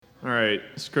All right,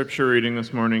 scripture reading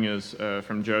this morning is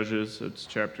from Judges. It's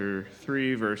chapter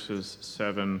 3, verses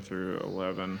 7 through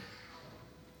 11.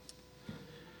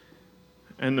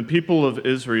 And the people of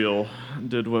Israel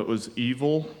did what was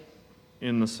evil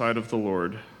in the sight of the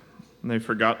Lord. And they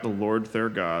forgot the Lord their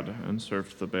God and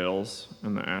served the Baals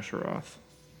and the Asheroth.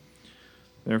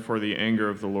 Therefore the anger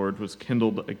of the Lord was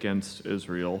kindled against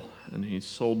Israel, and he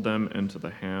sold them into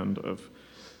the hand of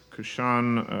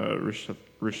Cushan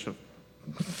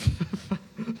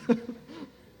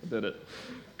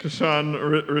Cushan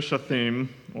Rishathaim,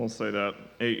 we'll say that,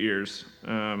 8 years.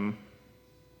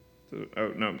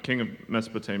 King of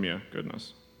Mesopotamia,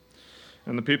 goodness.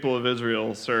 And the people of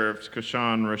Israel served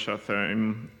Cushan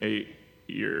Rishathaim 8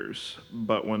 years.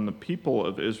 But when the people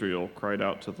of Israel cried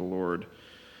out to the Lord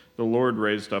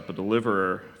raised up a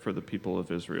deliverer for the people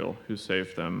of Israel, who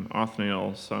saved them,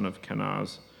 Othniel, son of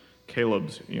Kenaz,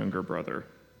 Caleb's younger brother.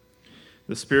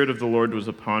 The Spirit of the Lord was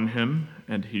upon him,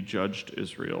 and he judged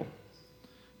Israel.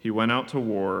 He went out to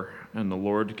war, and the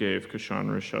Lord gave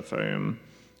Cushan-Rishathaim,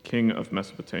 king of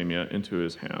Mesopotamia, into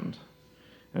his hand.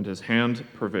 And his hand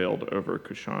prevailed over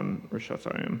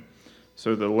Cushan-Rishathaim.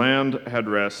 So the land had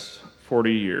rest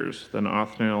 40 years. Then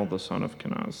Othniel, the son of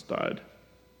Kenaz, died.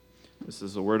 This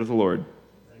is the word of the Lord.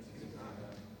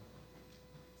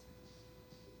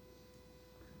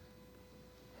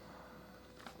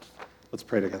 Let's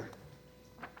pray together.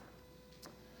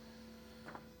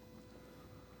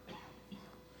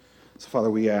 So,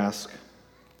 Father, we ask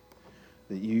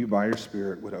that you, by your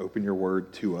Spirit, would open your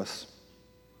word to us,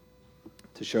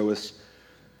 to show us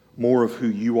more of who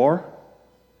you are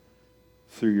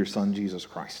through your Son, Jesus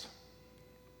Christ.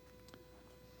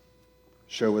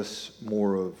 Show us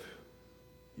more of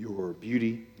your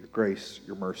beauty, your grace,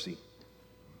 your mercy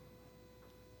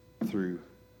through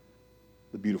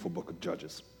the beautiful book of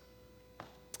Judges.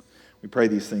 We pray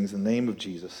these things in the name of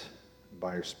Jesus and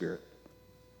by your Spirit.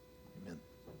 Amen.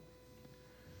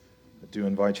 I do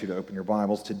invite you to open your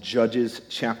Bibles to Judges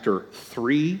chapter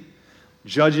 3.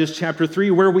 Judges chapter 3,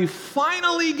 where we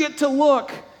finally get to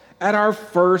look at our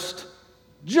first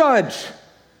judge.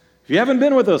 If you haven't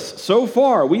been with us so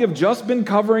far, we have just been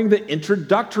covering the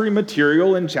introductory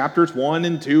material in chapters 1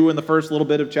 and 2 and the first little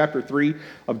bit of chapter 3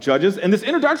 of Judges. And this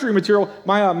introductory material,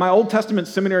 my Old Testament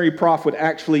seminary prof would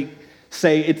actually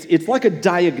say it's like a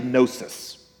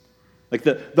diagnosis. Like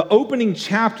the opening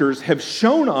chapters have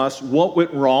shown us what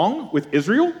went wrong with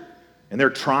Israel, and they're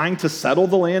trying to settle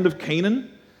the land of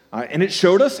Canaan. And it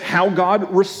showed us how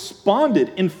God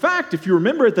responded. In fact, if you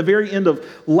remember at the very end of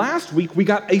last week, we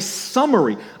got a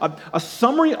summary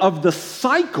of the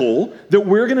cycle that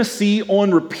we're going to see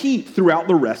on repeat throughout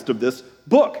the rest of this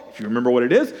book. If you remember what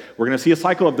it is, we're going to see a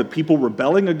cycle of the people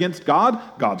rebelling against God,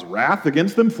 God's wrath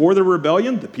against them for their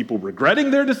rebellion, the people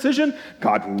regretting their decision,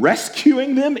 God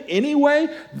rescuing them anyway,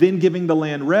 then giving the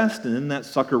land rest, and then that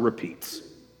sucker repeats.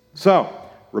 So,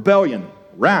 rebellion,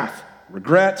 wrath,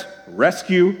 regret,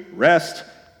 rescue, rest,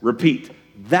 repeat.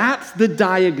 That's the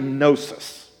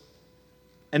diagnosis.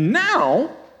 And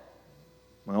now,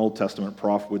 my Old Testament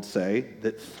prof would say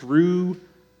that through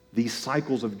these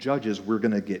cycles of Judges, we're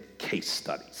going to get case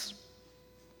studies.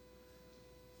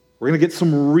 We're going to get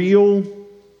some real,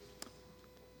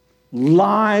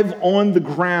 live,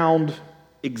 on-the-ground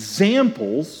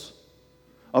examples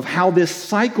of how this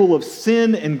cycle of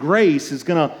sin and grace is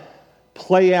going to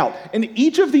play out. And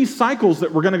each of these cycles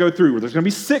that we're going to go through, there's going to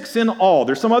be 6 in all.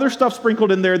 There's some other stuff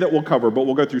sprinkled in there that we'll cover, but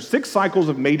we'll go through 6 cycles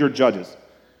of major judges.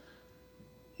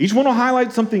 Each one will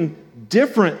highlight something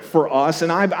different for us,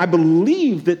 and I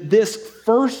believe that this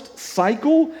first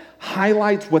cycle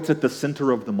highlights what's at the center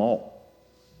of them all.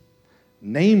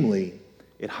 Namely,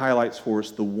 it highlights for us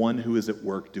the one who is at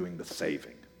work doing the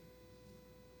saving.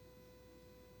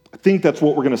 I think that's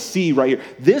what we're going to see right here.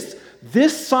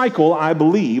 This cycle, I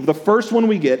believe, the first one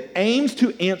we get, aims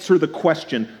to answer the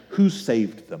question, who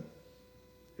saved them?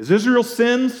 Is Israel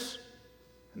sins?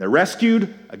 And they're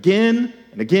rescued again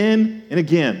and again and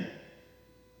again.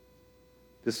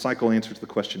 This cycle answers the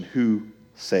question, who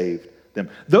saved them?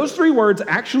 Those 3 words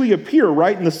actually appear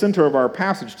right in the center of our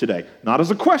passage today. Not as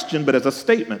a question, but as a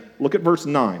statement. Look at verse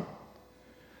 9. It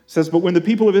says, "But when the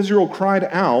people of Israel cried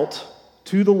out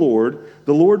to the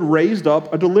Lord raised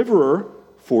up a deliverer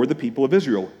for the people of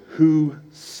Israel, who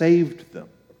saved them."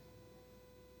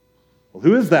 Well,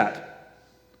 who is that?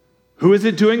 Who is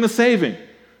it doing the saving?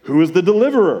 Who is the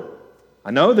deliverer? I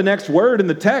know the next word in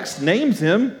the text names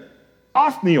him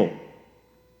Othniel.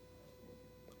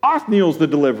 Othniel's the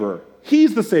deliverer.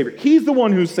 He's the savior. He's the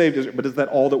one who saved Israel. But is that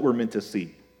all that we're meant to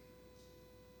see?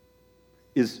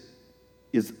 Is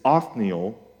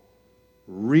Othniel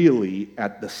really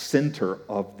at the center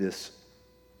of this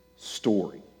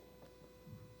story?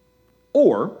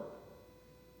 Or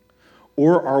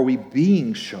are we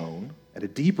being shown at a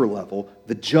deeper level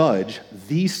the judge,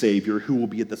 the Savior, who will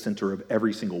be at the center of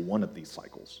every single one of these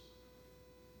cycles?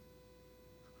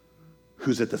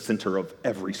 Who's at the center of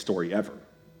every story ever,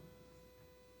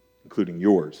 including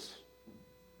yours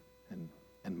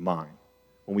and mine?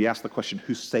 When we ask the question,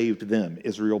 who saved them,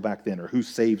 Israel back then, or who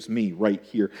saves me right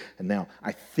here and now,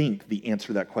 I think the answer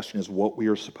to that question is what we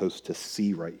are supposed to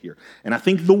see right here. And I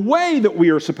think the way that we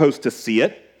are supposed to see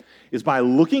it is by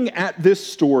looking at this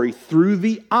story through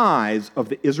the eyes of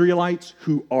the Israelites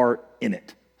who are in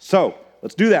it. So,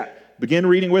 let's do that. Begin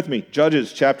reading with me.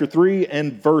 Judges chapter 3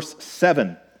 and verse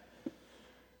 7.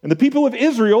 And the people of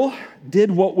Israel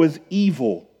did what was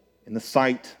evil in the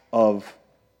sight of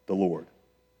the Lord.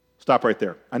 Stop right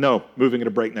there. I know, moving at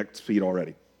a breakneck speed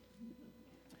already.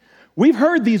 We've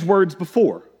heard these words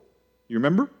before. You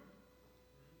remember?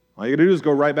 All you got to do is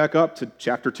go right back up to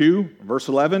chapter 2, verse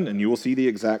 11, and you will see the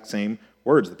exact same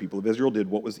words. The people of Israel did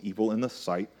what was evil in the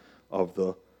sight of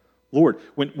the Lord.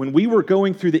 When we were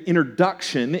going through the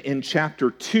introduction in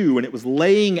chapter 2, and it was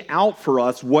laying out for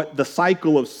us what the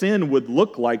cycle of sin would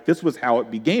look like, this was how it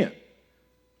began.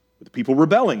 With the people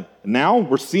rebelling. And now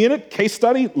we're seeing it, case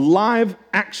study, live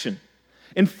action.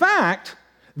 In fact,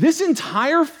 this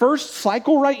entire first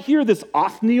cycle right here, this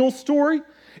Othniel story,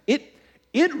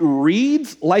 it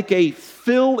reads like a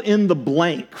fill in the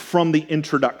blank from the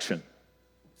introduction.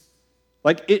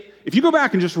 If you go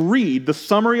back and just read the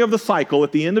summary of the cycle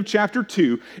at the end of chapter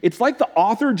 2, it's like the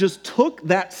author just took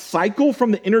that cycle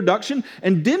from the introduction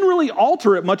and didn't really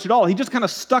alter it much at all. He just kind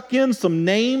of stuck in some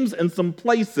names and some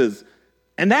places.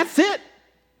 And that's it.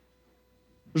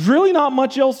 There's really not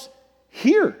much else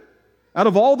here. Out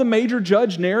of all the major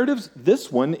judge narratives,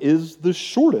 this one is the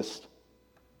shortest.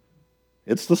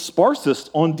 It's the sparsest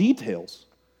on details.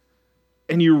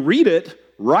 And you read it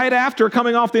right after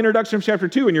coming off the introduction of chapter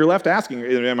 2, and you're left asking,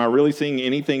 am I really seeing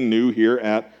anything new here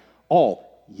at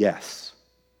all? Yes.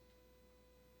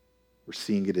 We're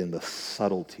seeing it in the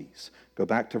subtleties. Go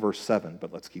back to verse 7,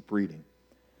 but let's keep reading.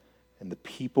 And the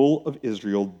people of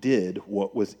Israel did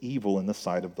what was evil in the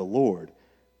sight of the Lord.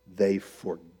 They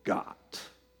forgot.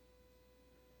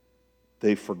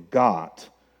 They forgot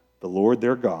the Lord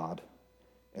their God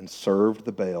and served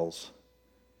the Baals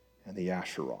and the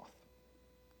Asheroth.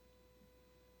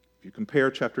 If you compare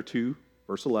chapter 2,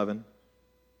 verse 11,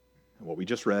 and what we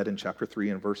just read in chapter 3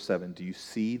 and verse 7, do you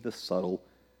see the subtle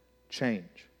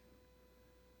change?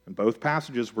 In both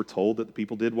passages, we're told that the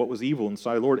people did what was evil in the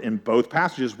sight of the Lord. In both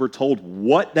passages, we're told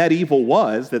what that evil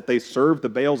was, that they served the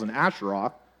Baals and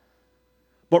Asheroth.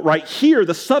 But right here,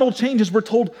 the subtle changes, we're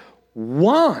told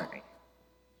why.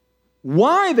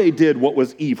 Why they did what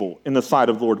was evil in the sight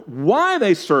of the Lord. Why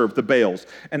they served the Baals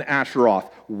and Asheroth.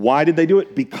 Why did they do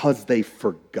it? Because they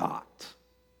forgot.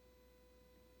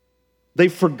 They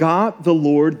forgot the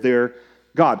Lord their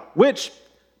God, which,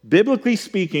 biblically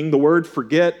speaking, the word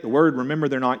forget, the word remember,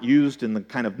 they're not used in the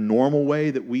kind of normal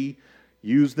way that we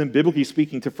use them. Biblically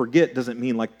speaking, to forget doesn't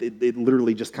mean like they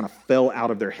literally just kind of fell out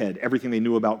of their head. Everything they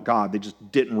knew about God, they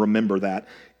just didn't remember that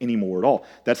anymore at all.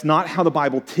 That's not how the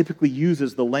Bible typically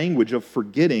uses the language of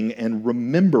forgetting and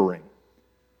remembering.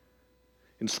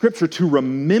 In Scripture, to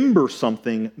remember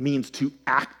something means to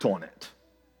act on it.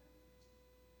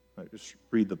 Just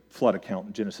read the flood account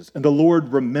in Genesis. And the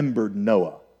Lord remembered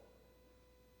Noah.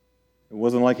 It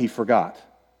wasn't like he forgot.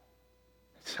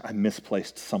 I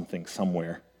misplaced something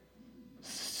somewhere.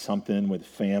 Something with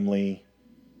family.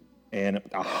 And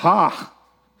aha!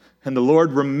 And the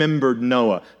Lord remembered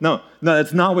Noah. No,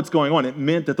 that's not what's going on. It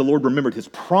meant that the Lord remembered his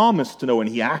promise to Noah and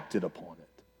he acted upon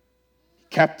it. He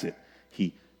kept it.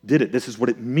 He did it. This is what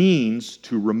it means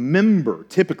to remember,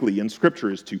 typically in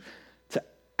Scripture, is to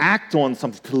act on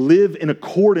something, to live in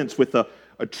accordance with a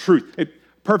truth.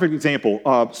 Perfect example,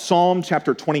 Psalm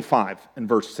chapter 25 and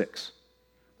verse 6.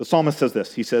 The psalmist says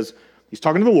this. He says, he's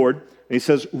talking to the Lord, and he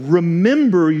says,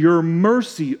 "Remember your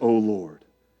mercy, O Lord,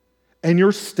 and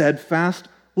your steadfast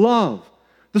love."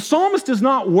 The psalmist is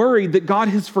not worried that God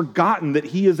has forgotten that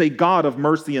he is a God of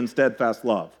mercy and steadfast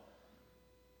love.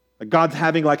 Like God's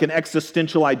having like an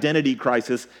existential identity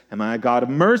crisis. Am I a God of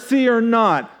mercy or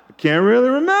not? I can't really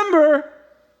remember.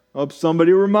 I hope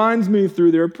somebody reminds me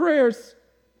through their prayers.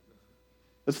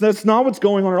 That's not what's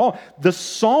going on at all. The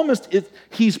psalmist,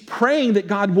 he's praying that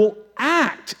God will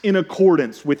act in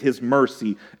accordance with his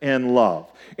mercy and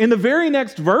love. In the very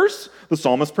next verse, the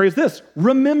psalmist prays this: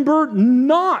 "Remember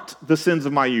not the sins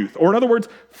of my youth." Or in other words,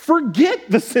 forget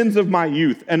the sins of my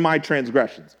youth and my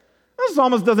transgressions. The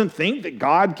psalmist doesn't think that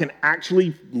God can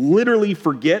actually literally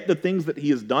forget the things that he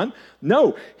has done.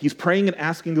 No, he's praying and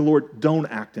asking the Lord, don't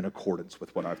act in accordance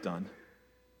with what I've done.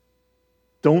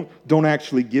 Don't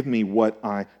actually give me what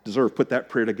I deserve. Put that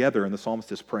prayer together, and the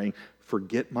psalmist is praying,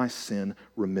 forget my sin,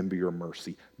 remember your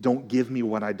mercy. Don't give me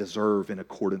what I deserve in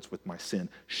accordance with my sin.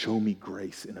 Show me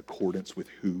grace in accordance with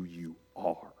who you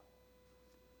are.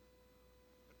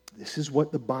 This is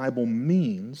what the Bible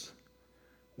means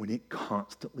when it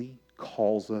constantly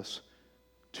calls us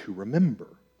to remember,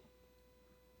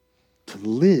 to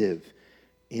live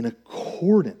in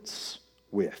accordance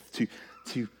with,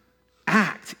 to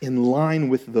act in line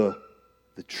with the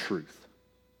truth.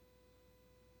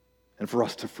 And for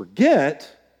us to forget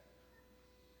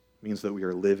means that we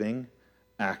are living,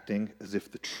 acting as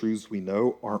if the truths we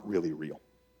know aren't really real.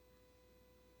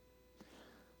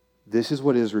 This is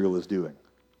what Israel is doing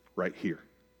right here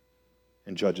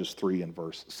in Judges 3 and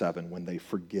verse 7 when they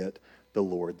forget the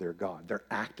Lord their God. They're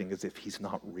acting as if he's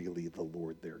not really the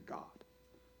Lord their God.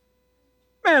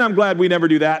 Man, I'm glad we never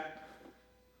do that.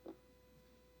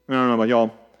 I don't know about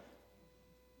y'all.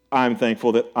 I'm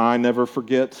thankful that I never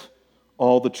forget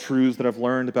all the truths that I've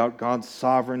learned about God's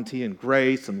sovereignty and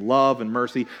grace and love and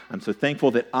mercy. I'm so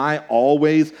thankful that I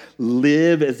always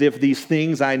live as if these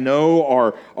things I know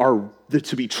are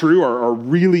to be true, are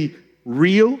really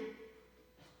real.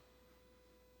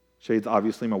 Shades,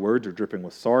 obviously my words are dripping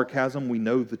with sarcasm. We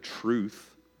know the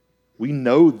truth. We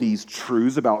know these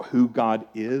truths about who God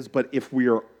is, but if we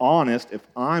are honest, if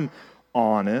I'm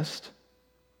honest,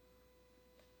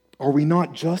 are we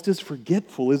not just as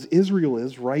forgetful as Israel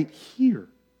is right here?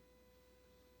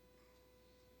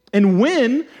 And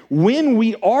when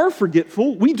we are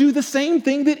forgetful, we do the same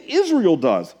thing that Israel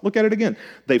does. Look at it again.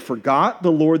 They forgot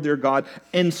the Lord their God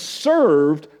and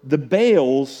served the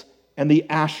Baals and the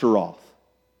Asheroth.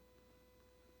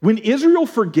 When Israel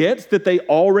forgets that they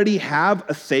already have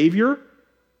a Savior,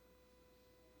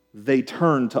 they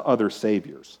turn to other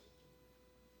saviors.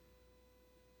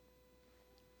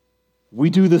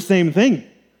 We do the same thing.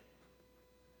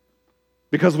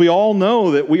 Because we all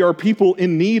know that we are people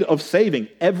in need of saving.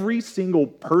 Every single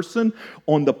person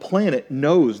on the planet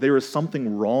knows there is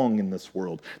something wrong in this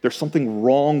world. There's something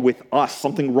wrong with us,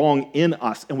 something wrong in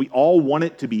us, and we all want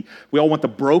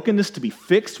the brokenness to be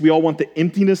fixed. We all want the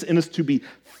emptiness in us to be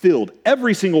filled.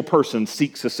 Every single person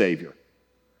seeks a Savior.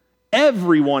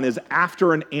 Everyone is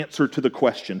after an answer to the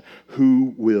question,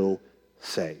 who will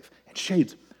save? And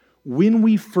shades, when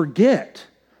we forget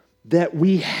that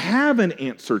we have an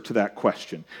answer to that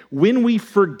question, when we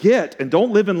forget and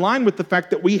don't live in line with the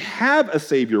fact that we have a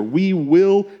Savior, we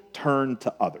will turn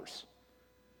to others.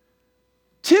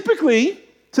 Typically,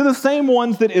 to the same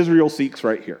ones that Israel seeks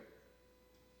right here.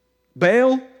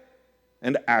 Baal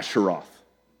and Asheroth.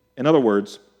 In other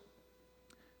words,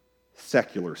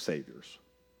 secular saviors,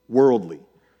 worldly,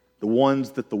 the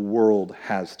ones that the world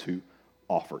has to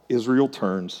offer. Israel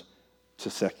turns to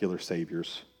secular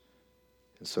saviors,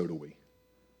 and so do we.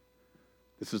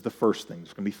 This is the first thing.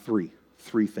 There's going to be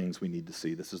three things we need to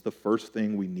see. This is the first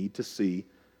thing we need to see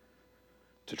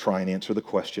to try and answer the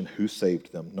question, who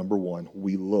saved them? Number one,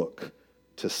 we look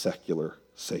to secular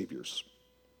saviors.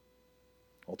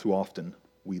 All too often,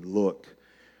 we look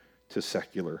to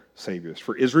secular saviors.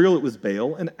 For Israel, it was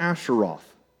Baal and Asheroth.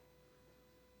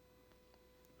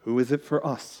 Who is it for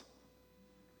us?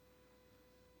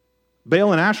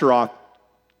 Baal and Asheroth,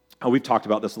 we've talked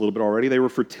about this a little bit already. They were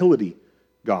fertility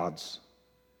gods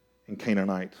in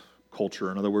Canaanite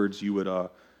culture. In other words, you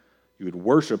would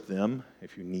worship them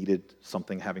if you needed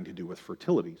something having to do with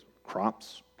fertility.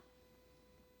 Crops,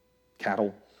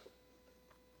 cattle,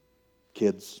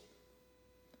 kids.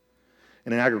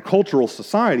 In an agricultural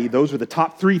society, those are the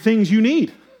top three things you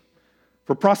need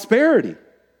for prosperity.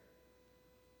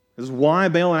 This is why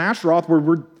Baal and Asheroth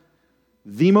were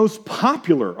the most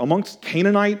popular amongst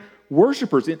Canaanite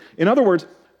worshipers. In other words,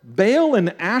 Baal and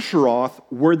Asheroth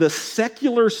were the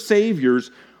secular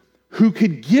saviors who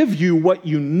could give you what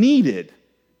you needed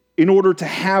in order to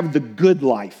have the good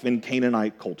life in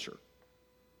Canaanite culture.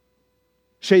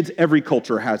 Shades, every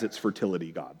culture has its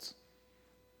fertility gods.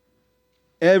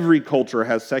 Every culture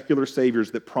has secular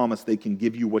saviors that promise they can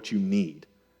give you what you need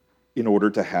in order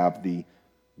to have the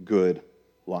good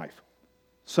life.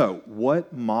 So,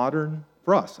 what modern,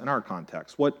 for us in our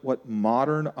context, what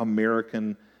modern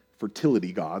American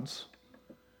fertility gods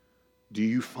do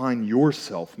you find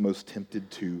yourself most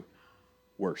tempted to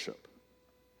worship?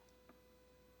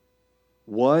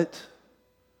 What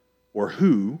or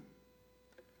who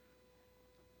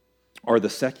are the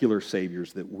secular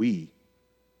saviors that we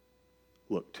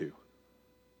look to?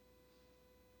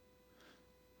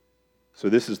 So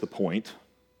this is the point.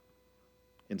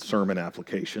 in sermon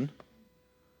application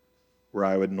where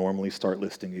I would normally start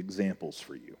listing examples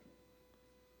for you.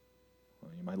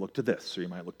 Well, you might look to this, or you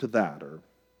might look to that, or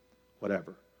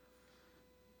whatever.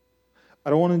 I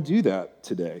don't want to do that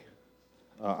today.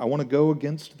 I want to go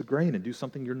against the grain and do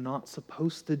something you're not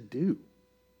supposed to do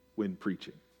when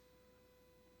preaching.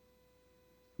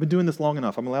 I've been doing this long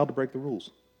enough. I'm allowed to break the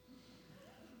rules.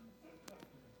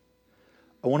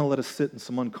 I want to let us sit in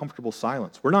some uncomfortable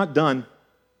silence. We're not done.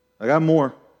 I got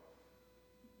more.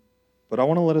 But I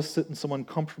want to let us sit in some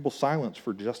uncomfortable silence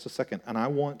for just a second. And I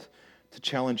want to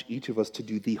challenge each of us to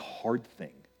do the hard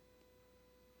thing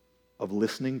of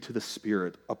listening to the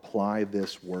Spirit apply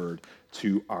this word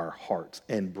to our hearts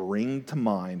and bring to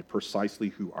mind precisely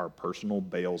who our personal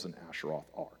Baals and Asheroth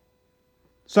are.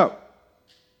 So,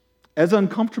 as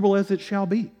uncomfortable as it shall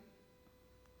be,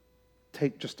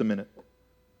 take just a minute.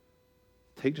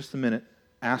 Take just a minute.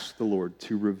 Ask the Lord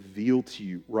to reveal to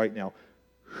you right now,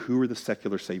 who are the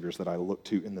secular saviors that I look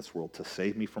to in this world to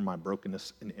save me from my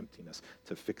brokenness and emptiness,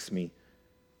 to fix me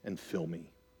and fill me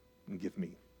and give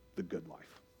me the good life.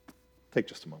 Take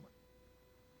just a moment.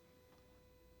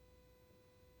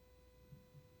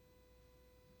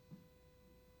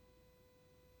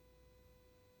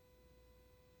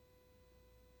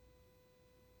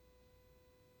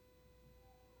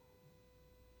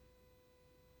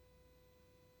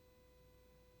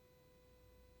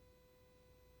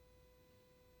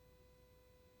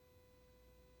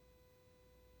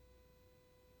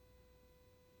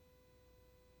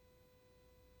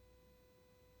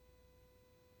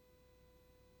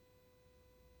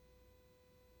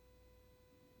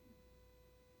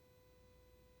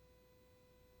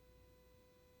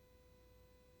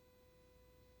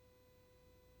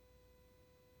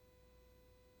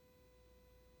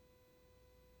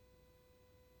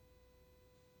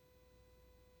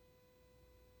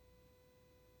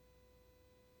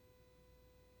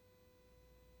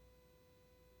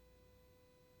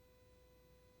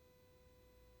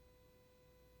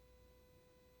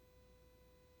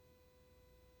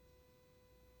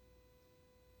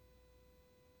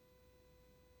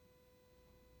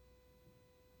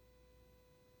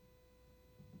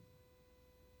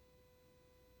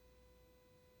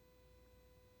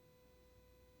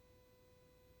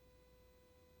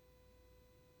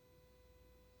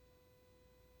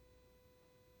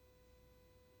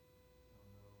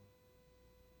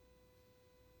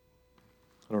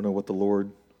 I don't know what the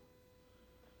Lord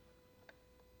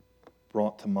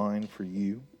brought to mind for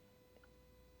you.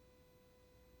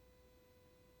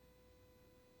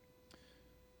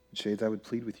 Shades, I would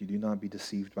plead with you, do not be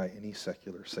deceived by any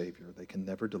secular savior. They can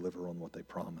never deliver on what they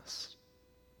promise.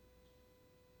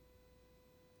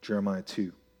 Jeremiah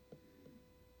 2,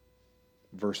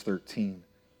 verse 13.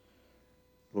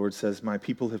 The Lord says, my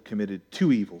people have committed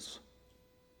two evils.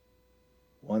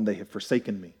 One, they have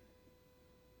forsaken me,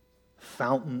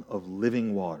 fountain of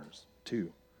living waters.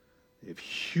 Two, they have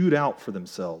hewed out for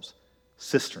themselves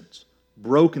cisterns,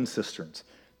 broken cisterns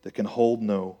that can hold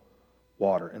no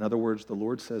water. In other words, the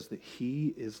Lord says that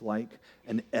He is like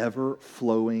an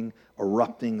ever-flowing,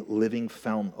 erupting, living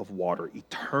fountain of water,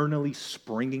 eternally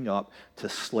springing up to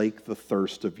slake the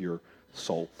thirst of your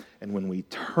soul. And when we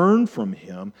turn from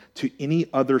Him to any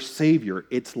other Savior,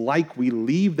 it's like we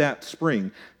leave that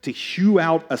spring to hew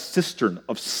out a cistern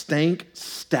of stank,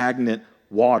 stagnant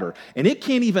water. And it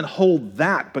can't even hold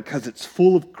that because it's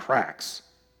full of cracks.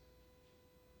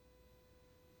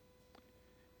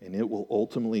 And it will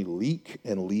ultimately leak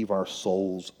and leave our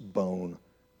souls bone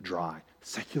dry.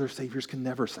 Secular saviors can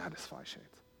never satisfy, shades.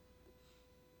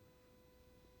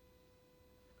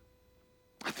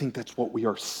 I think that's what we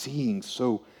are seeing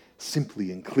so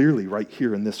simply and clearly right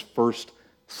here in this first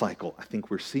cycle. I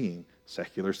think we're seeing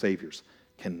secular saviors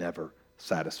can never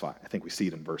satisfy. I think we see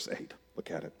it in verse 8. Look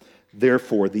at it.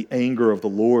 Therefore, the anger of the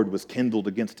Lord was kindled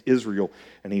against Israel,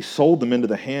 and He sold them into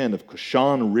the hand of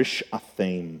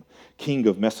Cushan-Rishathaim, king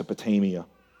of Mesopotamia.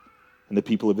 And the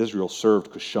people of Israel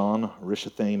served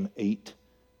Cushan-Rishathaim 8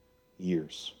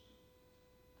 years.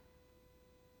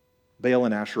 Baal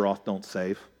and Asheroth don't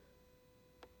save.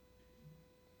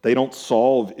 They don't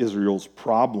solve Israel's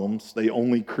problems. They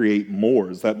only create more.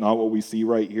 Is that not what we see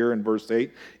right here in verse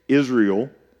 8?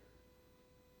 Israel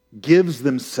gives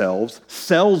themselves,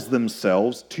 sells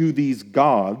themselves to these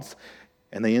gods,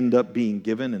 and they end up being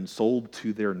given and sold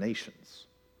to their nations.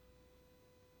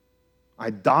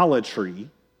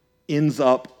 Idolatry ends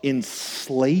up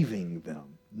enslaving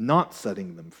them, not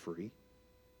setting them free.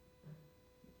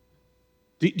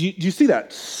 Do you see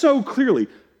that so clearly?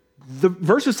 The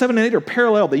verses 7 and 8 are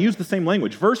parallel. They use the same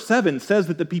language. Verse 7 says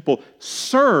that the people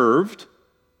served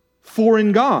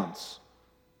foreign gods.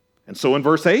 And so in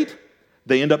verse 8,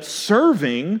 they end up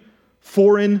serving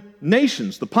foreign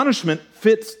nations. The punishment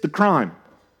fits the crime.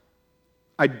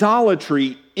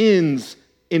 Idolatry ends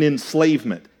in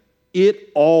enslavement. It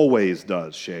always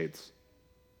does, shades.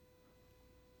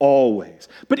 Always.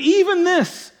 But even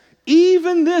this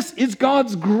is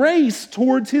God's grace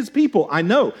towards his people. I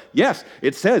know, yes,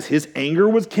 it says his anger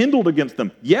was kindled against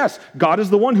them. Yes, God is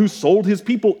the one who sold his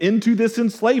people into this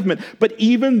enslavement. But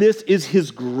even this is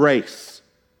his grace.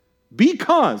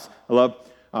 Because, I love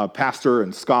pastor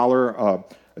and scholar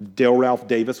Dale Ralph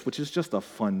Davis, which is just a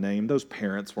fun name. Those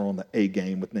parents were on the A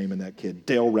game with naming that kid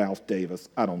Dale Ralph Davis.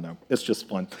 I don't know. It's just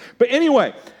fun. But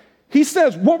anyway, he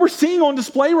says what we're seeing on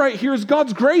display right here is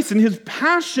God's grace and his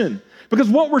passion. Because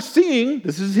what we're seeing,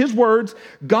 this is his words,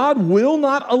 God will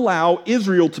not allow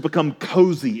Israel to become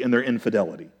cozy in their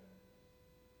infidelity.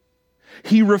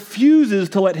 He refuses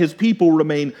to let his people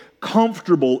remain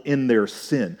comfortable in their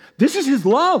sin. This is his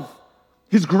love,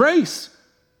 his grace.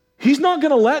 He's not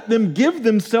going to let them give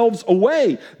themselves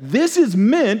away. This is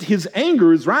meant, his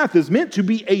anger, his wrath is meant to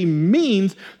be a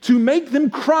means to make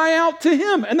them cry out to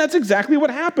him. And that's exactly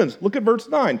what happens. Look at verse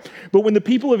 9. But when the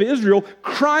people of Israel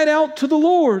cried out to the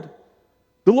Lord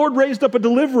raised up a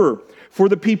deliverer for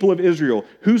the people of Israel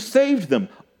who saved them.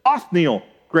 Othniel,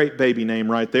 great baby name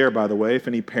right there, by the way, if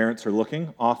any parents are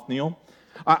looking. Othniel.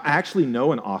 I actually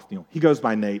know an Othniel. He goes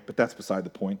by Nate, but that's beside the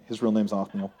point. His real name's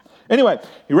Othniel. Anyway,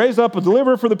 he raised up a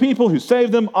deliverer for the people who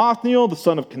saved them, Othniel, the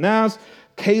son of Kenaz,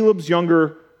 Caleb's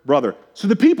younger brother. So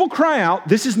the people cry out.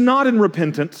 This is not in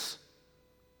repentance.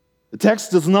 The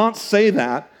text does not say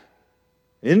that.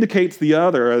 It indicates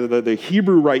the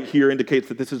Hebrew right here indicates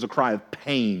that this is a cry of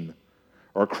pain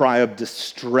or a cry of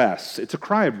distress. It's a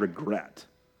cry of regret.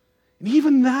 And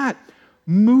even that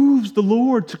moves the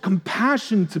Lord to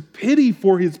compassion, to pity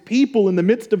for his people in the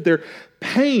midst of their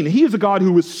pain. He is a God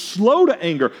who is slow to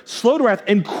anger, slow to wrath,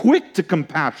 and quick to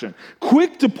compassion,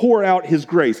 quick to pour out his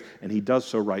grace. And he does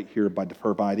so right here by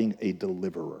providing a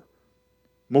deliverer.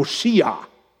 Moshiach.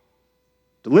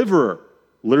 Deliverer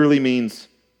literally means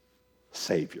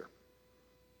Savior.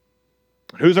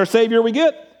 Who's our Savior we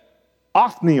get?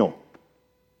 Othniel.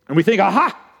 And we think,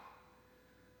 aha!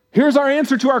 Here's our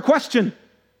answer to our question.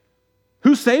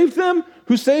 Who saved them?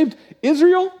 Who saved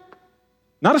Israel?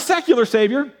 Not a secular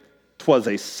Savior. 'Twas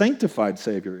a sanctified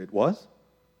Savior, it was.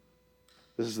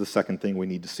 This is the second thing we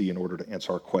need to see in order to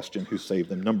answer our question, who saved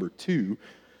them. Number 2,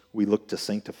 we look to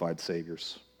sanctified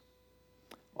Saviors.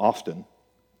 Often,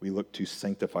 we look to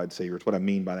sanctified Saviors. What I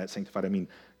mean by that sanctified, I mean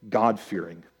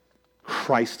God-fearing,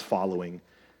 Christ-following,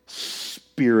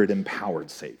 Spirit-empowered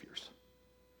Saviors.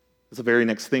 That's the very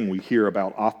next thing we hear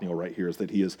about Othniel right here, is that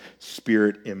he is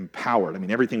Spirit-empowered. I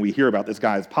mean, everything we hear about this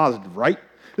guy is positive, right?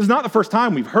 This is not the first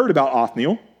time we've heard about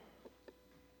Othniel.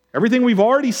 Everything we've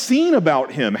already seen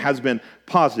about him has been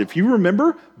positive. If you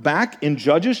remember, back in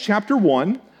Judges chapter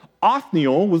 1,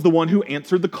 Othniel was the one who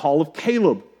answered the call of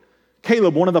Caleb.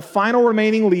 Caleb, one of the final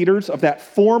remaining leaders of that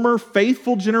former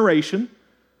faithful generation,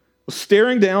 was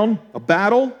staring down a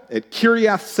battle at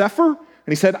Kiriath Sefer, and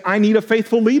he said, I need a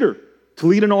faithful leader to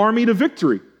lead an army to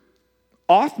victory.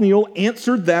 Othniel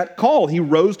answered that call. He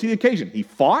rose to the occasion. He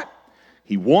fought.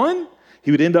 He won.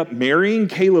 He would end up marrying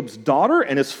Caleb's daughter,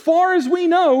 and as far as we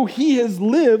know, he has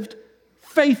lived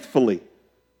faithfully.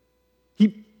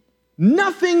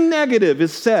 Nothing negative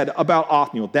is said about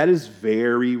Othniel. That is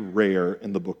very rare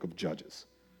in the book of Judges.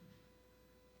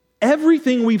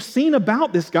 Everything we've seen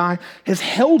about this guy has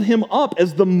held him up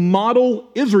as the model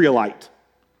Israelite.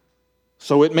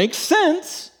 So it makes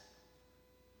sense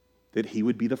that he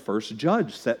would be the first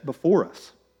judge set before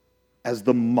us as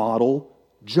the model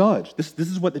judge. This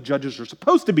is what the judges are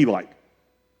supposed to be like.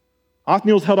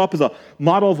 Othniel's held up as a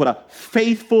model of what a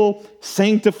faithful,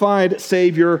 sanctified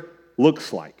Savior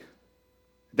looks like.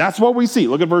 That's what we see.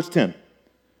 Look at verse 10.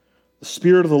 The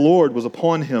Spirit of the Lord was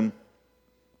upon him,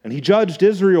 and he judged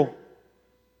Israel.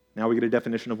 Now we get a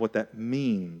definition of what that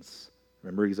means.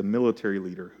 Remember, he's a military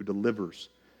leader who delivers.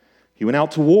 He went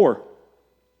out to war,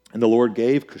 and the Lord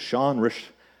gave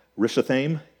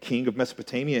Cushan-Rishathaim, king of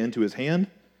Mesopotamia, into his hand,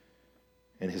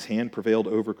 and his hand prevailed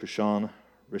over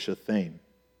Cushan-Rishathaim.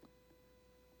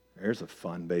 There's a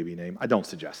fun baby name. I don't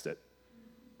suggest it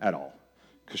at all.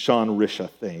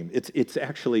 Cushan-Rishathaim.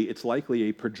 It's likely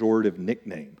a pejorative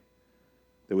nickname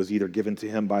that was either given to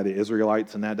him by the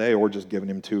Israelites in that day or just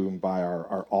given to him by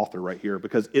our author right here,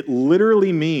 because it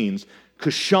literally means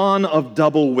Cushan of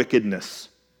double wickedness.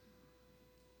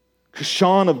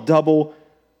 Cushan of double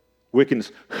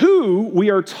wickedness, who we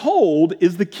are told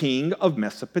is the king of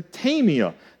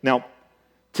Mesopotamia. Now,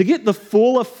 to get the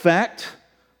full effect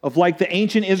of like the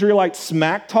ancient Israelite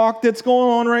smack talk that's going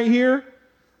on right here,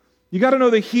 You got to know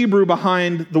the Hebrew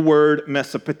behind the word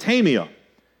Mesopotamia.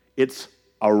 It's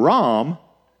Aram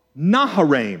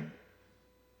Naharaim,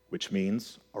 which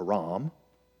means Aram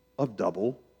of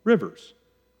double rivers.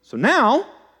 So now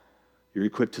you're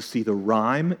equipped to see the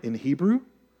rhyme in Hebrew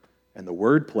and the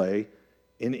wordplay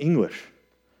in English.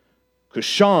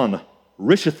 Kushan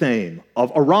Rishathaim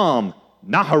of Aram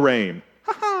Naharaim.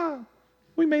 Ha ha!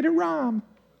 We made it rhyme.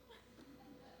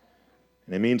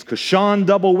 And it means Kushan,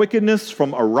 double wickedness,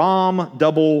 from Aram,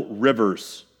 double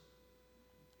rivers.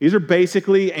 These are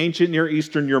basically ancient Near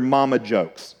Eastern your mama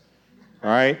jokes. All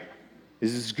right?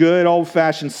 This is good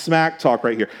old-fashioned smack talk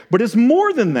right here. But it's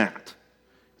more than that.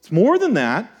 It's more than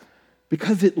that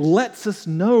because it lets us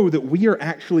know that we are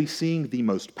actually seeing the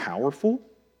most powerful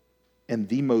and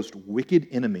the most wicked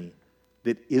enemy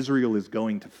that Israel is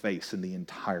going to face in the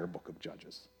entire book of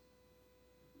Judges.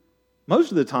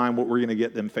 Most of the time, what we're going to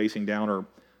get them facing down are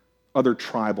other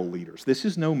tribal leaders. This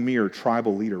is no mere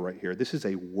tribal leader right here. This is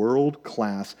a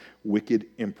world-class wicked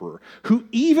emperor who,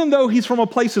 even though he's from a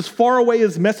place as far away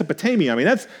as Mesopotamia, I mean,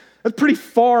 that's pretty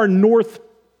far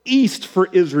northeast for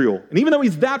Israel. And even though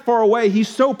he's that far away, he's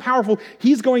so powerful,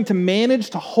 he's going to manage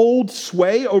to hold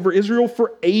sway over Israel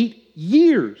for 8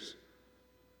 years.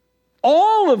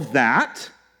 All of that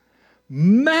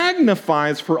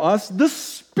magnifies for us the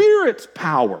Spirit's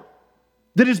power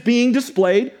that is being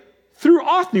displayed through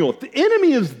Othniel. If the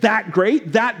enemy is that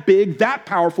great, that big, that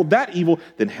powerful, that evil,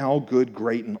 then how good,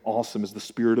 great, and awesome is the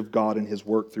Spirit of God and his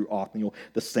work through Othniel,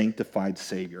 the sanctified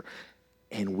Savior.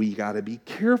 And we got to be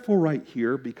careful right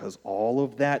here because all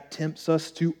of that tempts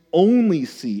us to only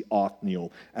see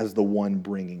Othniel as the one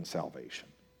bringing salvation.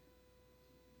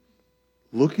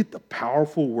 Look at the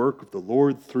powerful work of the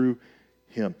Lord through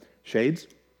him. Shades,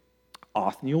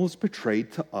 Othniel is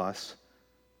portrayed to us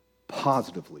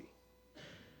positively.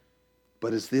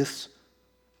 But is this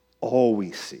all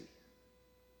we see?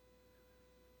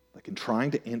 Like in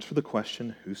trying to answer the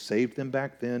question, who saved them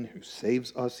back then, who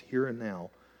saves us here and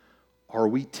now, are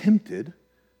we tempted,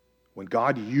 when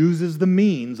God uses the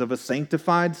means of a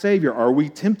sanctified Savior, are we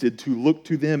tempted to look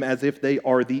to them as if they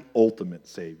are the ultimate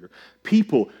Savior?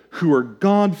 People who are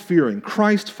God-fearing,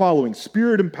 Christ-following,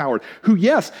 Spirit-empowered, who,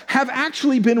 yes, have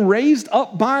actually been raised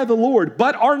up by the Lord,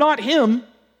 but are not Him.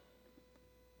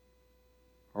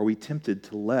 Are we tempted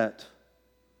to let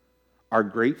our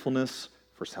gratefulness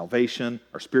for salvation,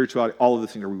 our spirituality, all of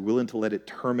this things, are we willing to let it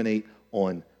terminate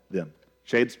on them?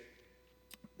 Shades,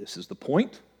 this is the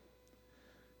point.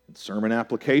 In sermon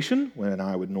application, when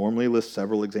I would normally list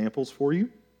several examples for you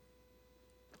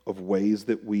of ways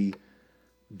that we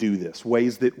do this,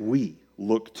 ways that we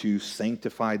look to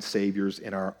sanctified Saviors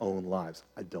in our own lives.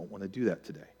 I don't want to do that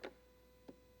today.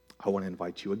 I want to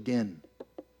invite you again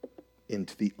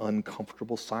into the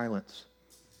uncomfortable silence.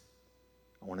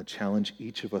 I want to challenge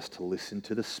each of us to listen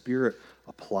to the Spirit,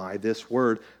 apply this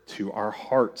word to our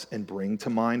hearts, and bring to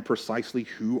mind precisely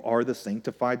who are the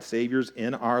sanctified Saviors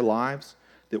in our lives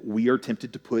that we are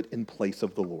tempted to put in place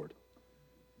of the Lord.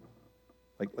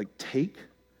 Like take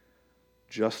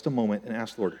just a moment and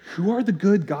ask the Lord, who are the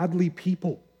good, godly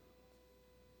people?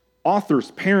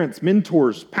 Authors, parents,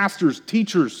 mentors, pastors,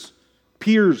 teachers,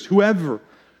 peers, whoever.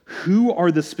 Who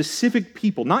are the specific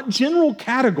people, not general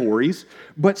categories,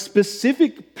 but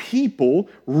specific people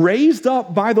raised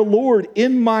up by the Lord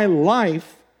in my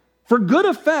life for good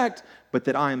effect, but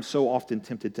that I am so often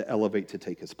tempted to elevate to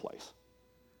take his place?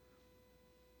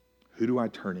 Who do I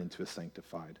turn into a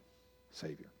sanctified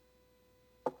Savior?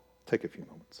 Take a few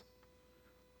moments.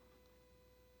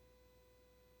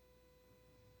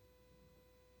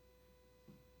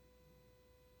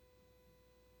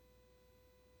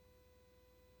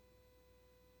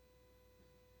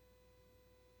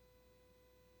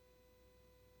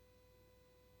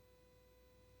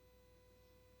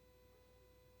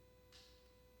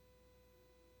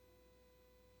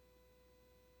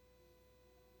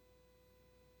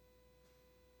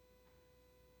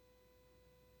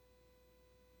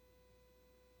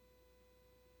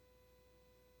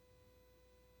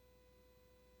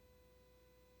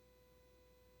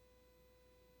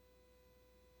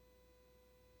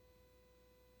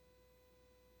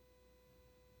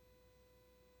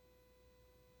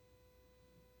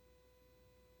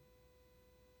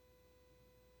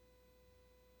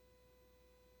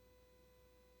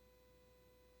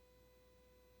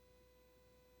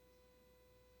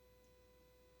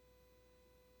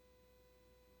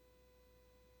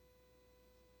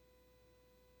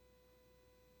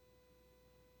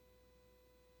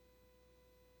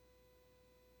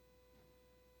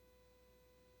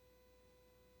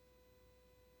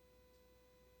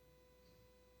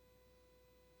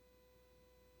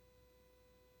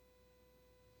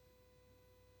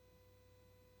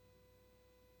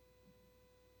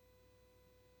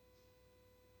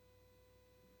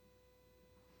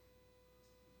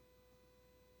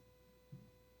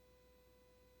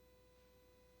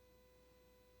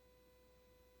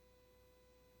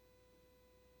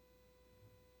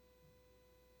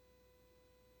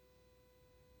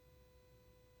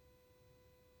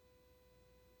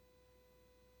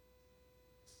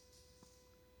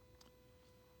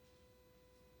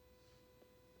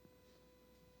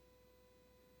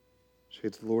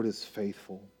 Shades, the Lord is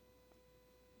faithful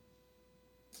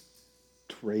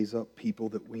to raise up people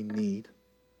that we need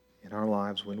in our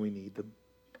lives when we need them.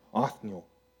 Othniel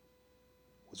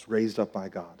was raised up by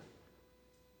God.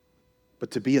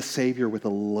 But to be a Savior with a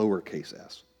lowercase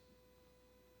s.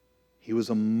 He was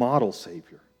a model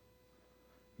Savior,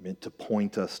 meant to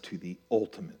point us to the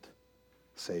ultimate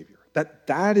Savior.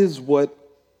 That is what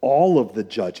all of the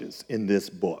judges in this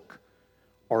book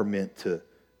are meant to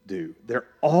do. They're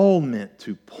all meant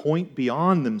to point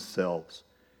beyond themselves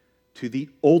to the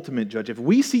ultimate judge. If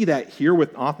we see that here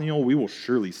with Othniel, we will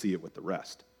surely see it with the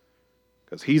rest,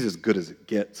 because he's as good as it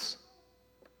gets.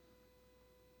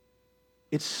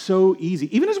 It's so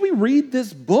easy. Even as we read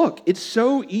this book, it's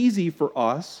so easy for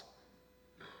us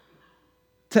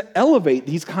to elevate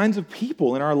these kinds of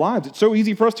people in our lives. It's so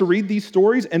easy for us to read these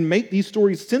stories and make these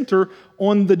stories center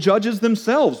on the judges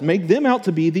themselves, make them out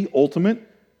to be the ultimate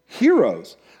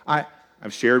heroes.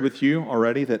 I've shared with you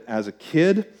already that as a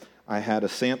kid, I had a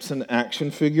Samson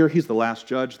action figure. He's the last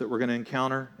judge that we're going to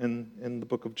encounter in the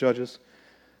book of Judges.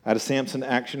 I had a Samson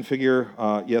action figure,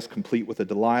 yes, complete with a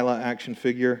Delilah action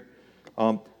figure.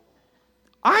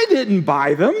 I didn't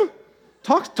buy them.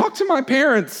 Talk to my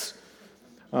parents.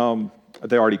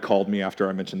 They already called me after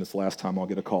I mentioned this last time. I'll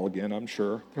get a call again, I'm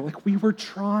sure. They're like, we were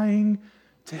trying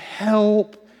to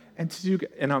help and to do.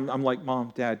 And I'm like,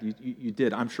 Mom, Dad, you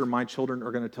did. I'm sure my children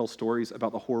are going to tell stories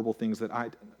about the horrible things that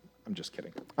I'm just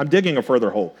kidding. I'm digging a further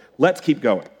hole. Let's keep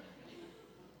going.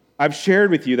 I've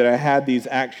shared with you that I had these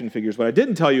action figures. What I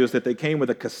didn't tell you is that they came with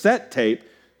a cassette tape.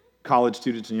 College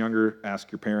students and younger,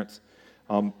 ask your parents.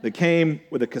 They came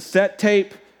with a cassette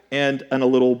tape and a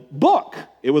little book.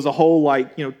 It was a whole,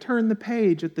 turn the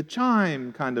page at the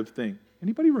chime kind of thing.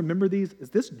 Anybody remember these? Is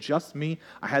this just me?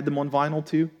 I had them on vinyl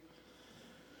too.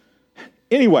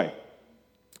 Anyway,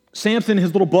 Samson,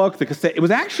 his little book, the cassette,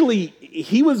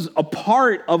 he was a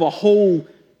part of a whole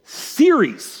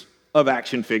series of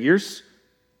action figures.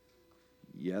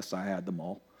 Yes, I had them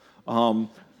all.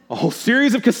 A whole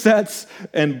series of cassettes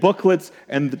and booklets,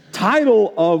 and the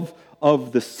title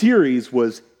of the series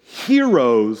was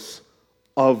Heroes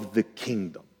of the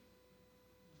Kingdom.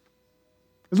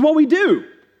 This is what we do.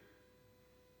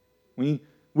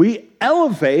 We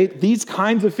elevate these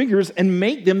kinds of figures and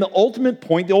make them the ultimate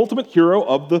point, the ultimate hero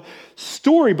of the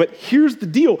story. But here's the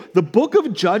deal. The book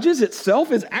of Judges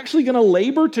itself is actually going to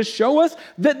labor to show us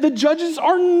that the judges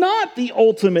are not the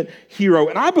ultimate hero.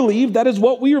 And I believe that is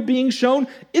what we are being shown,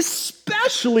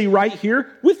 especially right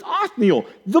here with Othniel,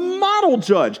 the model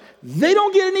judge. They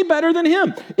don't get any better than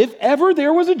him. If ever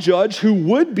there was a judge who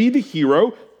would be the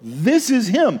hero, this is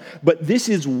him. But this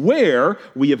is where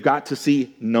we have got to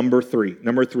see number three.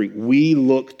 Number three, we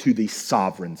look to the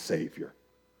sovereign Savior.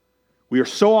 We are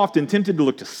so often tempted to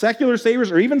look to secular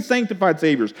saviors or even sanctified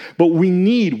saviors, but we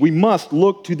must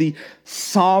look to the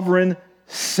sovereign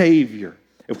Savior.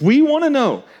 If we want to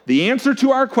know the answer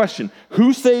to our question,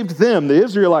 who saved them, the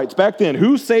Israelites back then,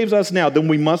 who saves us now, then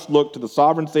we must look to the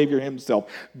sovereign Savior himself,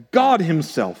 God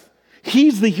himself.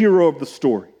 He's the hero of the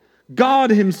story. God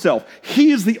himself,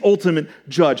 he is the ultimate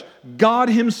judge. God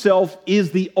himself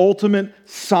is the ultimate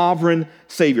sovereign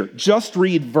Savior. Just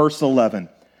read verse 11.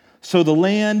 So the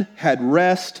land had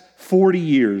rest 40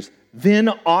 years. Then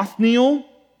Othniel,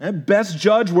 best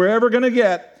judge we're ever going to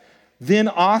get, then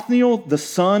Othniel, the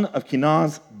son of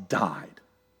Kenaz, died.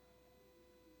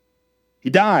 He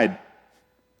died.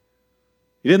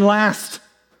 He didn't last.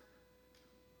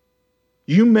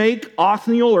 You make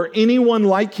Othniel or anyone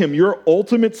like him your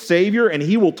ultimate savior, and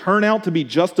he will turn out to be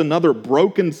just another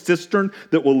broken cistern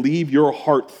that will leave your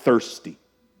heart thirsty.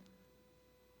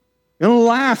 It'll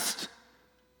last.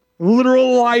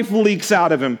 Literal life leaks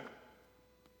out of him.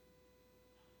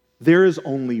 There is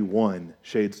only one,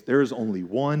 shades, there is only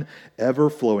one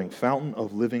ever-flowing fountain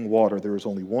of living water. There is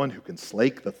only one who can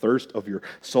slake the thirst of your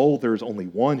soul. There is only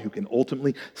one who can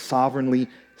ultimately, sovereignly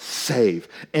save.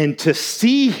 And to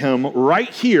see him right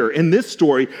here in this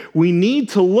story, we need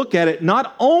to look at it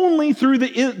not only through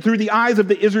the eyes of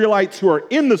the Israelites who are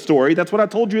in the story, that's what I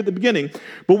told you at the beginning,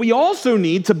 but we also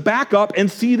need to back up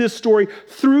and see this story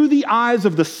through the eyes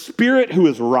of the Spirit who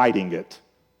is writing it.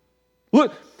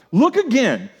 Look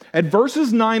again at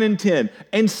verses 9 and 10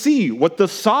 and see what the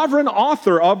sovereign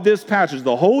author of this passage,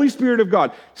 the Holy Spirit of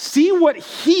God, see what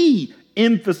he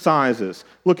emphasizes.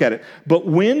 Look at it. But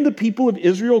when the people of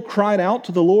Israel cried out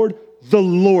to the Lord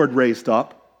raised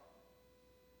up.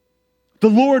 The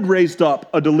Lord raised up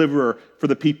a deliverer for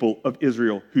the people of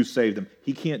Israel who saved them.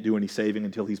 He can't do any saving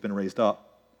until he's been raised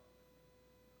up.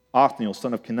 Othniel,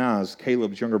 son of Kenaz,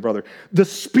 Caleb's younger brother. The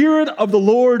Spirit of the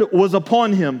Lord was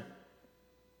upon him.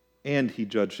 and he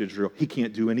judged Israel. He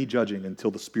can't do any judging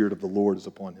until the Spirit of the Lord is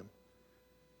upon him.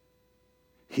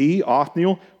 He,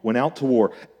 Othniel, went out to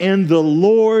war, and the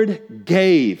Lord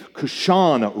gave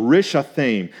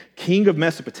Cushan-Rishathaim, king of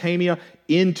Mesopotamia,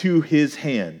 into his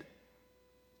hand.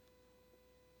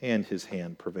 And his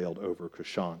hand prevailed over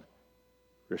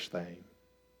Cushan-Rishathaim.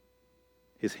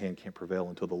 His hand can't prevail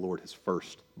until the Lord has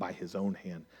first, by his own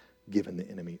hand, given the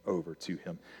enemy over to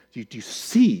him. Do you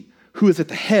see who is at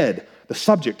the head, the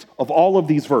subject of all of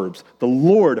these verbs? The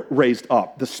Lord raised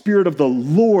up. The Spirit of the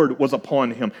Lord was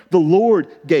upon him. The Lord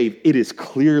gave. It is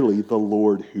clearly the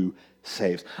Lord who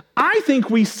saves. I think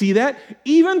we see that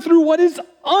even through what is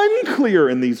unclear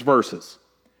in these verses.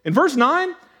 In verse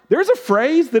 9, there's a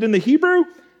phrase that in the Hebrew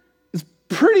is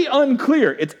pretty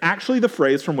unclear. It's actually the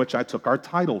phrase from which I took our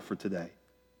title for today.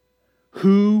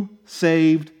 Who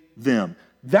saved them?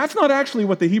 That's not actually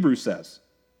what the Hebrew says.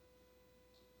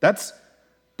 That's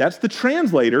the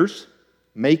translators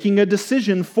making a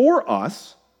decision for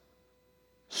us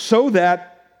so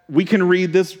that we can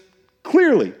read this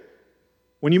clearly.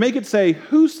 When you make it say,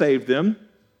 who saved them,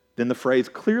 then the phrase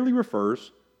clearly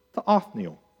refers to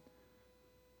Othniel.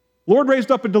 Lord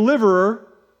raised up a deliverer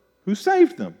who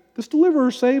saved them. This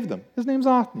deliverer saved them. His name's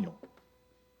Othniel.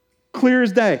 Clear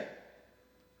as day.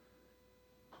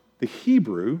 The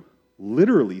Hebrew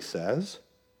literally says,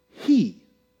 he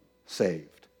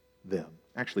saved them.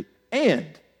 Actually,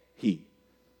 and he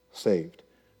saved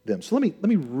them. So let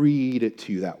me read it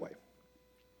to you that way.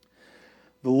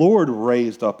 The Lord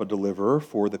raised up a deliverer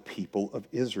for the people of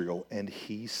Israel, and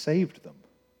he saved them.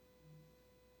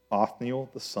 Othniel,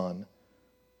 the son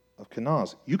of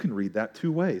Kenaz. You can read that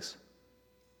two ways.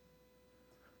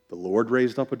 The Lord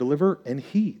raised up a deliverer, and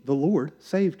he, the Lord,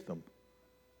 saved them.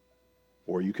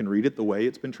 Or you can read it the way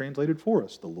it's been translated for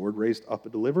us. The Lord raised up a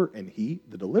deliverer, and he,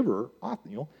 the deliverer,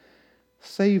 Othniel,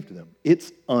 saved them.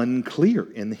 It's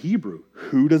unclear in the Hebrew.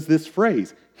 Who does this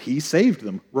phrase, he saved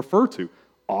them, refer to?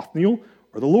 Othniel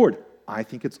or the Lord? I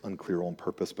think it's unclear on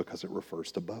purpose because it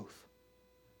refers to both.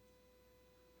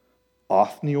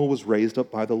 Othniel was raised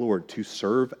up by the Lord to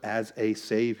serve as a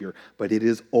Savior, but it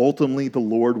is ultimately the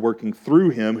Lord working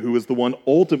through him who is the one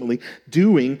ultimately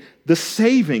doing the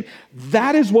saving.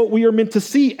 That is what we are meant to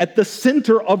see at the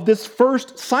center of this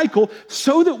first cycle,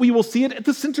 so that we will see it at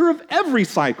the center of every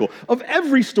cycle, of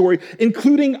every story,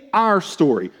 including our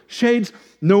story. Shades,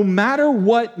 no matter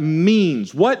what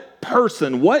means, what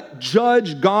person, what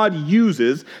judge God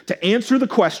uses to answer the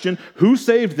question, who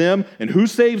saved them and who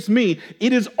saves me,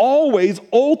 it is always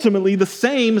ultimately the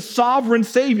same sovereign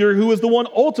Savior who is the one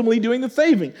ultimately doing the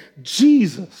saving,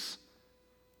 Jesus.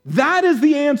 That is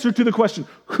the answer to the question,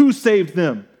 who saved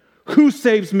them? Who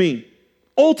saves me?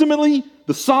 Ultimately,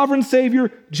 the sovereign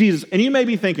Savior, Jesus. And you may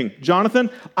be thinking, Jonathan,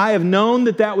 I have known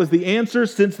that was the answer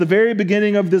since the very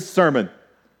beginning of this sermon.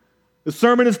 The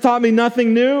sermon has taught me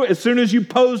nothing new. As soon as you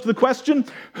posed the question,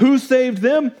 who saved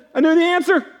them? I knew the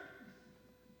answer.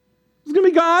 It's going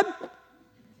to be God.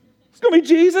 It's going to be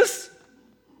Jesus.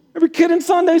 Every kid in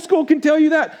Sunday school can tell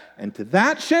you that. And to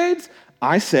that, Shades,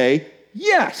 I say,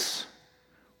 yes.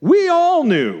 We all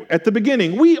knew at the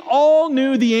beginning. We all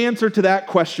knew the answer to that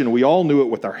question. We all knew it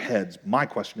with our heads. My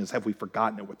question is, have we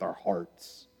forgotten it with our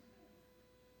hearts?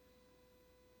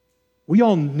 We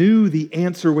all knew the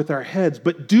answer with our heads,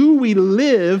 but do we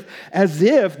live as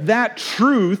if that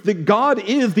truth, that God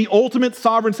is the ultimate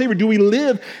sovereign Savior, do we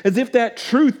live as if that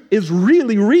truth is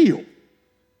really real?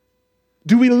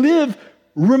 Do we live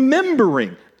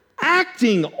remembering,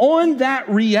 acting on that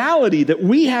reality that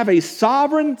we have a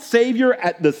sovereign Savior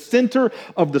at the center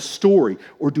of the story,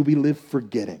 or do we live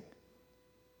forgetting?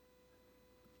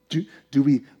 Do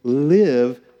we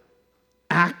live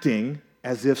acting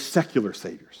as if secular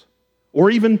saviors, or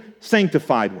even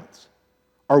sanctified ones,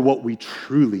 are what we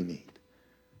truly need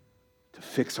to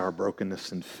fix our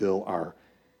brokenness and fill our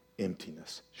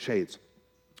emptiness? Shades,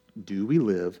 do we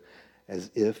live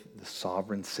as if the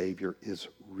sovereign Savior is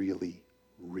really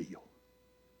real?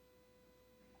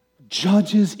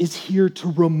 Judges is here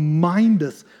to remind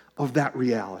us of that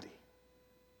reality.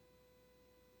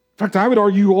 In fact, I would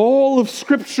argue all of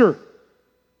Scripture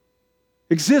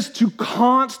exists to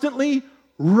constantly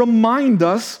remind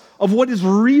us of what is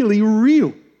really real.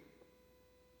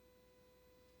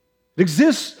 It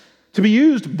exists to be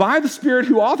used by the Spirit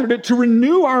who authored it to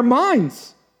renew our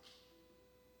minds,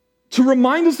 to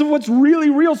remind us of what's really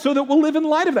real so that we'll live in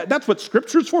light of that. That's what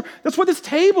Scripture's for. That's what this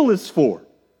table is for,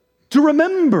 to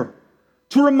remember,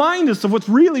 to remind us of what's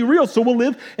really real so we'll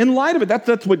live in light of it.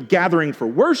 That's what gathering for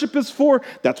worship is for.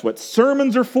 That's what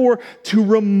sermons are for, to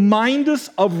remind us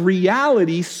of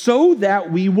reality so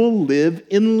that we will live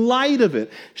in light of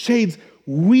it. Shades,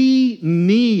 We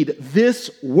need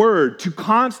this word to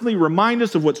constantly remind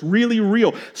us of what's really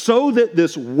real so that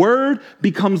this word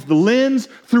becomes the lens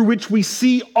through which we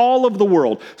see all of the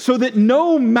world. So that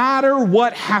no matter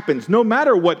what happens, no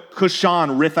matter what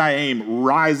Cushan Rithaim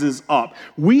rises up,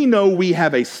 we know we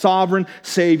have a sovereign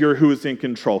Savior who is in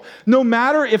control. No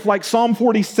matter if, like Psalm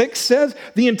 46 says,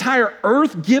 the entire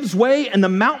earth gives way and the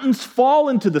mountains fall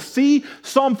into the sea,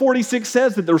 Psalm 46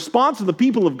 says that the response of the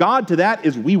people of God to that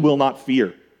is, we will not fear.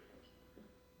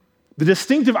 The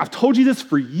distinctive, I've told you this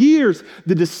for years,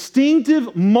 the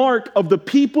distinctive mark of the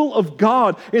people of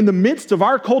God in the midst of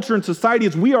our culture and society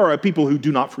is we are a people who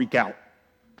do not freak out.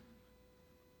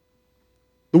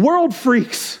 The world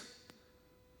freaks.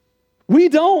 We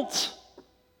don't.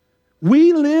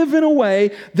 We live in a way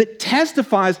that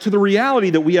testifies to the reality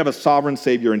that we have a sovereign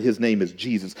Savior and his name is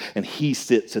Jesus, and he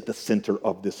sits at the center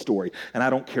of this story. And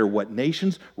I don't care what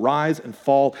nations rise and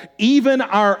fall, even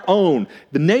our own.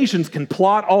 The nations can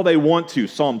plot all they want to.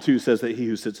 Psalm 2 says that he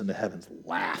who sits in the heavens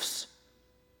laughs.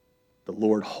 The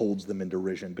Lord holds them in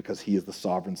derision because he is the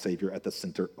sovereign Savior at the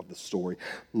center of the story.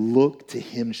 Look to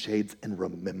him, shades, and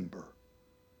remember.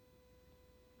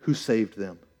 Who saved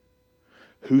them?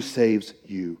 Who saves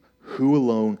you? Who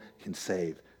alone can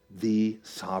save? The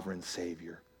sovereign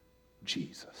Savior,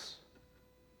 Jesus.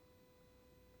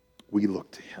 We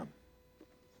look to him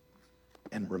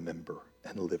and remember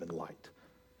and live in light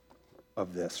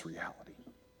of this reality.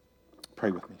 Pray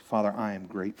with me. Father, I am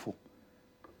grateful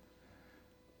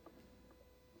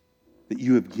that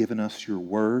you have given us your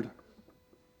word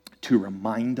to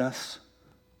remind us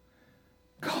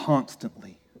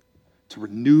constantly, to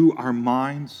renew our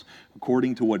minds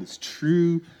according to what is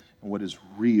true and what is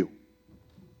real.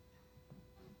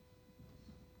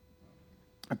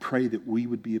 I pray that we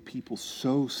would be a people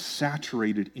so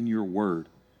saturated in your word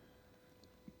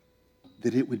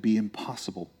that it would be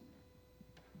impossible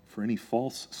for any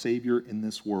false savior in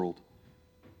this world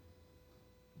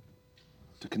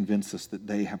to convince us that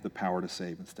they have the power to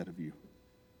save instead of you.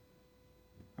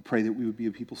 I pray that we would be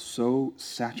a people so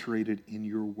saturated in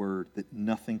your word that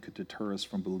nothing could deter us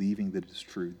from believing that it is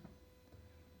true.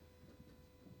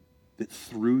 That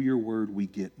through your word we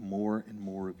get more and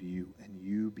more of you, and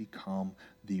you become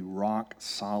the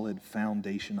rock-solid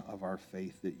foundation of our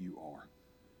faith that you are.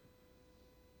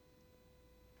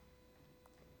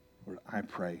 Lord, I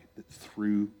pray that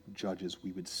through Judges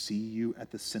we would see you at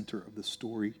the center of the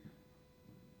story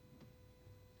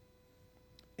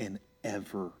and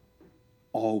ever,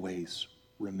 always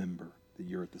remember that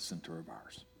you're at the center of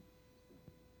ours.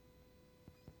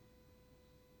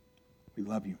 We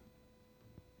love you.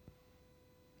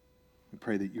 We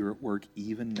pray that you're at work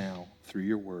even now through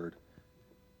your word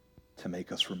to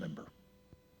make us remember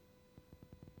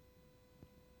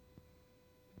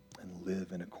and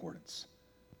live in accordance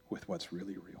with what's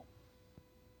really real.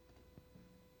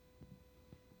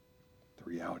 The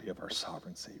reality of our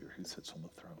sovereign Savior who sits on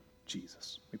the throne,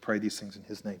 Jesus. We pray these things in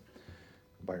his name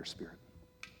by your Spirit.